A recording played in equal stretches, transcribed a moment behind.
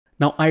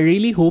Now, I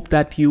really hope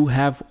that you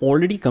have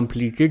already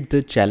completed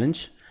the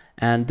challenge,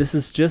 and this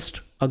is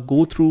just a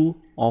go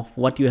through of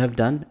what you have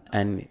done,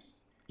 and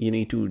you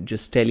need to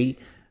just tally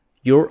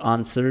your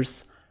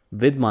answers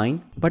with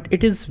mine. But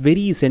it is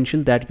very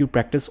essential that you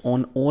practice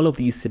on all of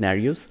these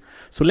scenarios.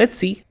 So let's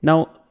see.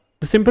 Now,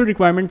 the simple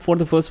requirement for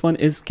the first one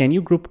is, can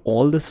you group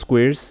all the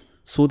squares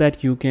so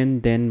that you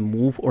can then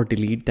move or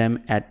delete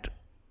them at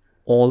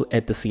all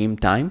at the same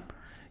time?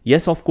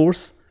 Yes, of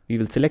course. We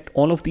will select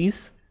all of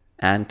these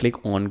and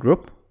click on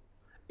group.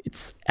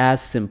 It's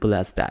as simple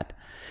as that.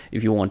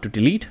 If you want to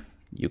delete,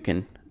 you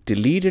can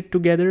delete it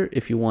together.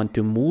 If you want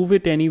to move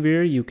it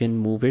anywhere, you can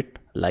move it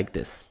like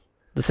this.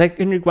 The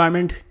second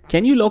requirement,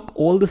 can you lock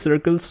all the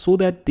circles so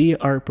that they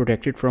are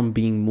protected from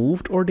being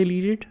moved or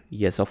deleted?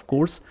 Yes, of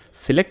course.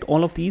 Select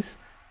all of these.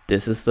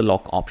 This is the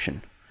lock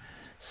option.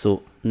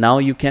 So now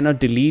you cannot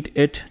delete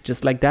it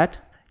just like that.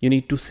 You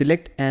need to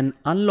select and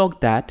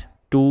unlock that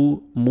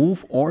to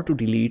move or to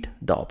delete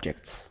the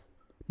objects.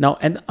 Now,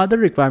 another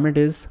requirement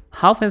is,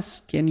 how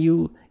fast can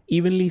you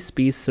evenly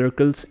space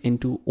circles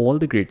into all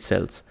the grid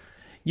cells?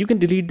 You can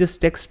delete this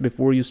text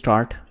before you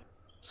start,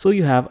 so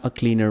you have a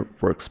cleaner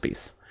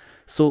workspace.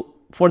 So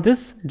for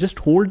this, just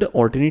hold the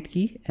alternate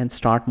key and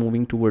start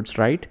moving towards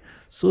right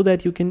so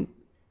that you can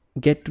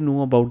get to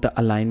know about the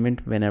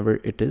alignment whenever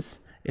it is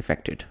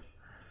affected.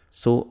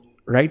 So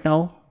right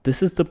now,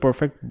 this is the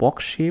perfect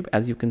box shape.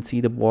 As you can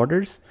see the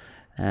borders,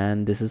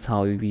 and this is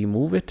how we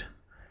move it.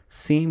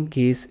 Same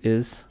case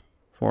is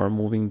for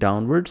moving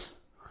downwards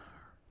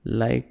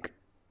like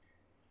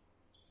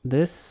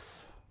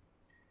this,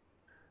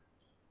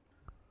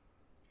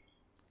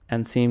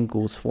 and same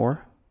goes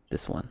for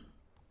this one.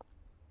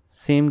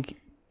 Same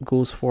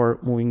goes for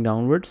moving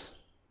downwards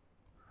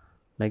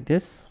like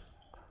this.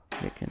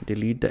 We can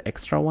delete the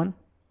extra one.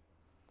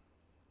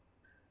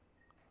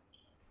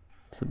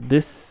 So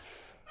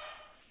this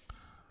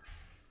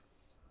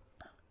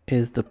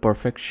is the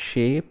perfect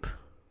shape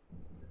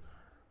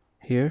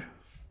here.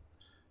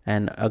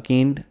 And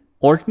again,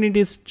 alternate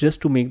is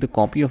just to make the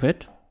copy of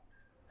it,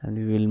 and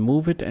we will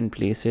move it and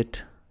place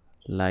it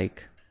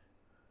like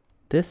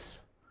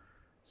this.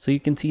 So you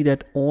can see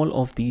that all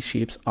of these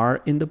shapes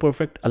are in the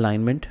perfect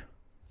alignment.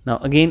 Now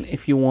again,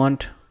 if you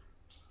want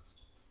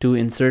to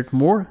insert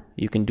more,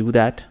 you can do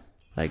that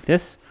like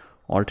this.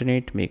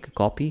 Alternate, make a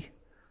copy,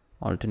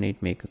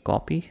 alternate, make a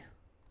copy,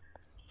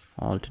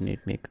 alternate,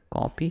 make a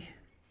copy.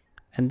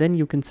 And then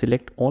you can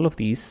select all of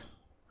these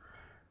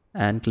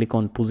and click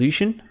on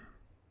position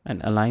and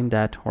align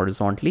that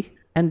horizontally.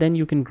 And then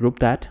you can group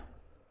that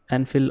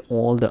and fill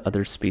all the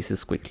other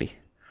spaces quickly.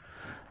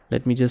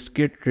 Let me just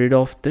get rid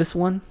of this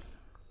one.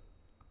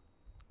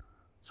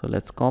 So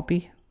let's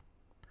copy,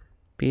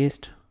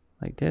 paste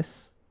like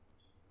this,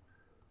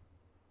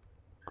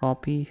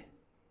 copy.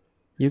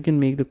 You can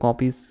make the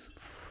copies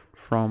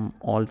from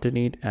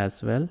alternate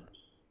as well.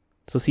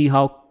 So see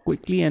how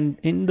quickly and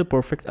in the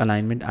perfect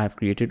alignment I've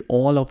created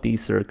all of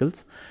these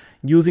circles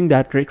using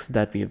that tricks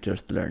that we have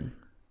just learned.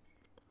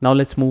 Now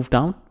let's move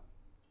down.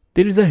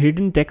 There is a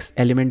hidden text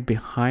element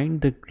behind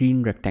the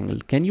green rectangle.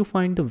 Can you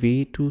find the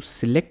way to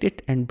select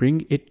it and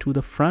bring it to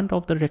the front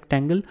of the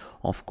rectangle?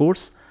 Of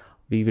course,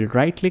 we will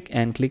right click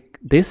and click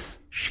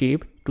this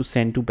shape to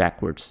send to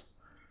backwards.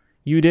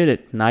 You did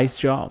it. Nice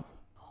job.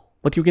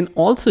 What you can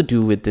also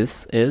do with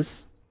this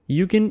is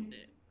you can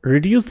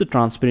reduce the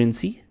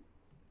transparency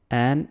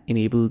and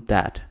enable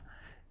that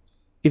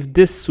if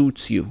this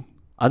suits you.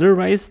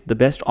 Otherwise, the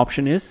best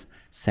option is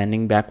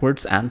sending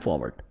backwards and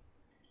forward.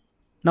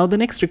 Now the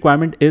next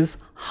requirement is,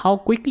 how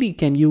quickly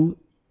can you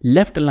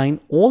left align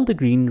all the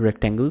green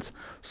rectangles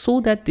so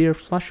that they are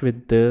flush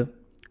with the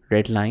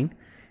red line,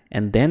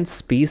 and then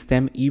space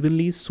them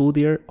evenly so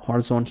they are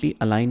horizontally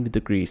aligned with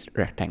the gray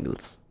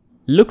rectangles.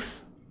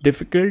 Looks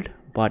difficult,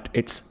 but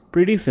it's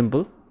pretty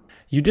simple.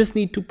 You just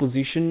need to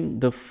position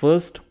the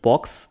first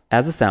box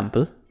as a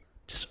sample.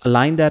 Just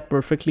align that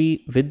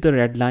perfectly with the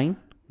red line.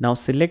 Now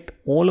select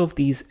all of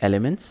these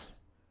elements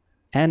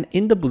and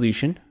in the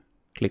position,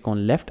 click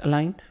on left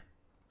align.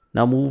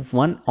 Now move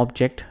one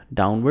object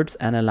downwards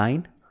and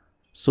align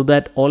so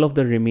that all of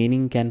the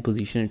remaining can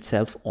position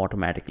itself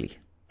automatically.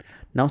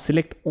 Now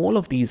select all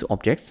of these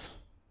objects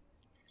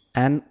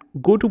and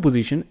go to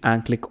position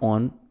and click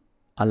on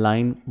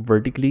align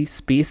vertically,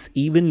 space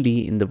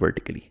evenly in the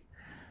vertically.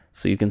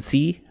 So you can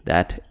see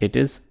that it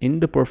is in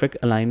the perfect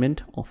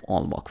alignment of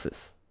all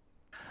boxes.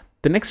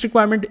 The next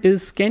requirement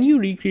is, can you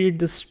recreate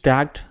the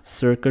stacked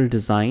circle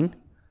design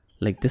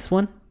like this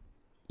one?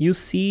 You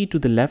see to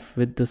the left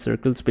with the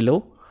circles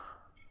below.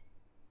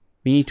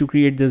 We need to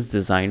create this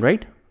design,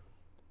 right?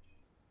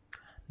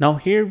 Now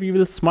here we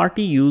will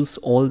smartly use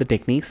all the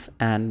techniques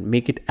and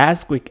make it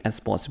as quick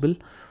as possible.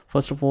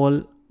 First of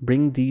all,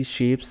 bring these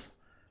shapes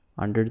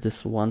under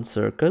this one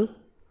circle.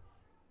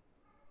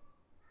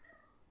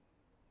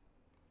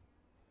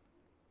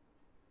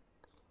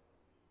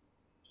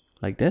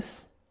 Like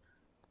this.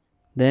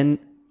 Then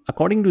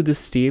according to this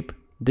step,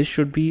 this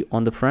should be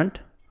on the front.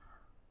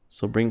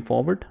 So bring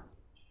forward,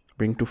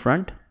 bring to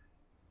front.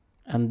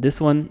 And this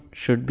one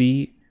should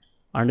be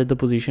under the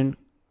position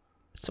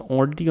It's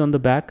already on the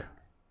back.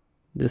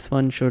 This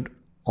one should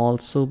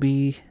also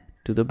be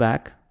to the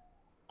back.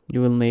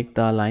 You will make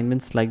the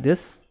alignments like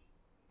this,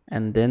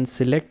 and then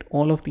select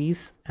all of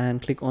these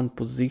and click on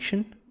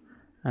position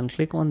and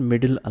click on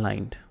middle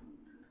aligned,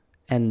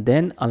 and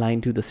then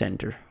align to the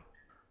center.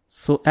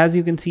 So as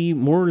you can see,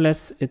 more or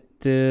less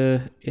it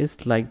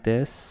is like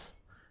this.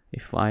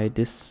 If I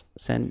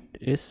send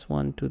this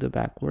one to the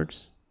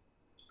backwards,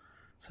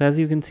 so as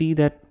you can see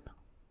that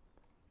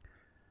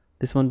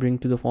this one bring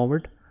to the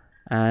forward,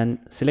 and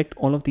select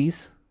all of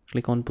these,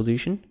 click on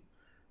position,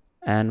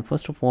 and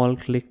first of all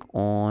click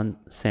on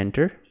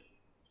center,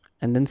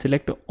 and then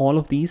select all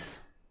of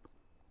these.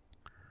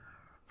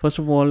 First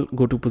of all,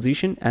 go to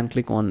position and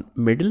click on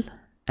middle,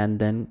 and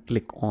then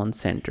click on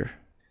center.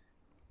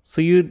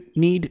 So you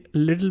need a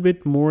little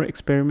bit more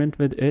experiment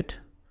with it.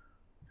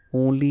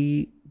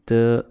 Only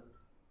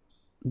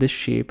this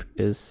shape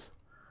is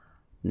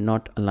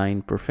not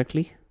aligned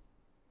perfectly,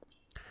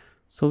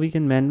 so we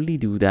can manually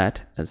do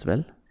that as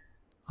well.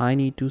 I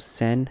need to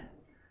send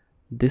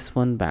this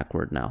one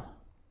backward now,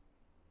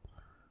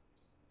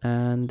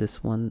 and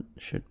this one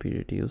should be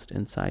reduced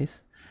in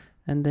size,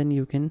 and then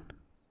you can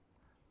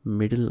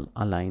middle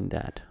align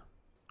that,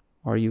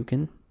 or you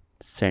can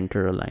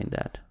center align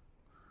that.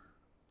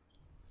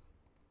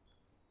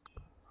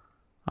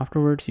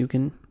 Afterwards you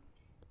can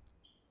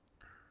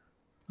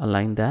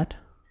align that,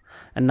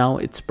 and now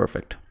it's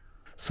perfect.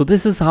 So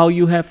this is how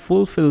you have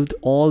fulfilled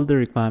all the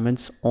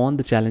requirements on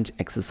the challenge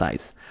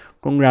exercise.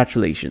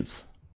 Congratulations.